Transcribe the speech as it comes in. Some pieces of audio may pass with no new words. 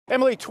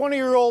Emily,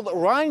 20-year-old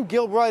Ryan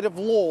Gilbride of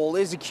Lowell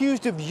is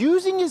accused of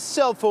using his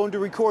cell phone to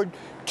record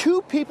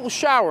two people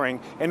showering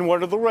in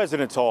one of the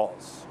residence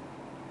halls.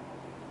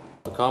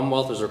 The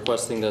Commonwealth is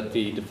requesting that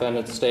the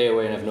defendants stay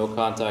away and have no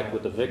contact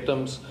with the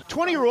victims.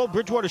 20-year-old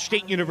Bridgewater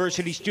State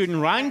University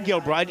student Ryan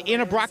Gilbride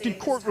in a Brockton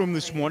courtroom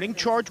this morning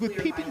charged with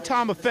peeping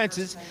Tom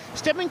offenses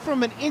stemming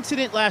from an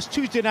incident last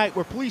Tuesday night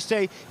where police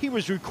say he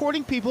was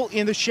recording people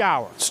in the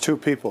shower. It's two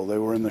people. They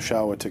were in the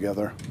shower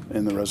together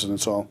in the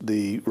residence hall.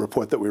 The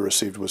report that we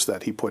received was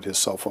that he put his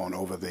cell phone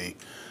over the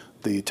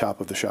top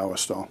of the shower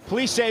stall.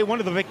 Police say one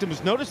of the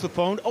victims noticed the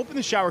phone, opened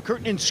the shower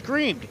curtain and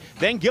screamed.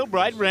 Then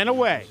Gilbride ran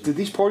away. Did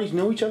these parties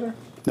know each other?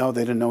 No,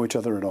 they didn't know each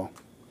other at all.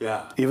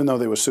 Yeah. Even though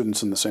they were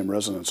students in the same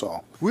residence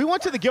hall. We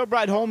went to the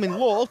Gilbride home in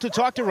Lowell to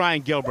talk to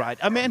Ryan Gilbride.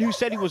 A man who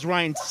said he was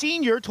Ryan's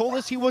senior told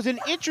us he wasn't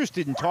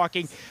interested in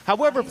talking.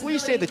 However,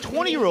 police say the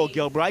 20-year-old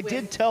Gilbride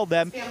did tell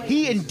them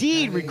he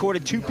indeed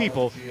recorded two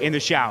people in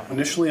the shower.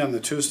 Initially on the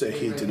Tuesday,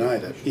 he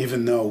denied it,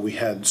 even though we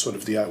had sort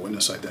of the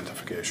eyewitness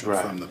identification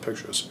from the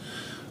pictures.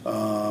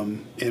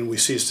 And we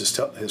seized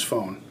his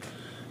phone.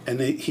 And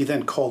he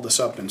then called us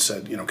up and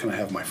said, you know, can I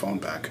have my phone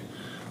back?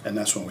 And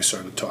that's when we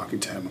started talking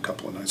to him a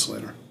couple of nights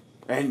later.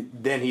 And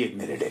then he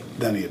admitted it.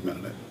 Then he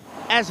admitted it.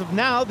 As of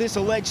now, this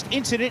alleged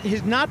incident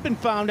has not been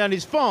found on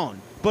his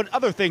phone, but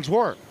other things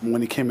were. When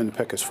he came in to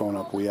pick his phone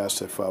up, we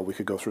asked if we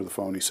could go through the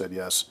phone. He said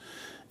yes.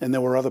 And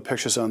there were other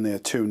pictures on there,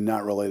 too,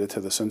 not related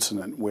to this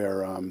incident,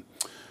 where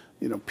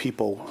you know,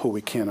 people who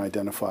we can't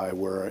identify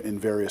were in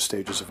various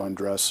stages of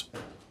undress.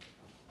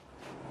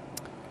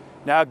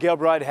 Now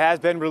Gilbride has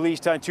been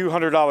released on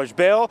 $200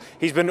 bail.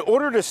 He's been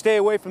ordered to stay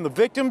away from the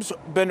victims,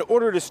 been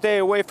ordered to stay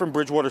away from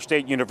Bridgewater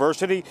State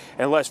University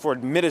unless for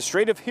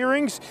administrative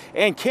hearings,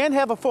 and can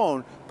have a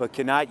phone but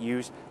cannot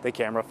use the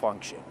camera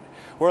function.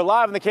 We're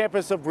live on the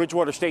campus of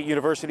Bridgewater State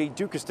University.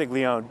 Duke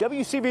Castiglione,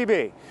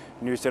 WCVB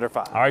News Center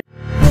 5. All right.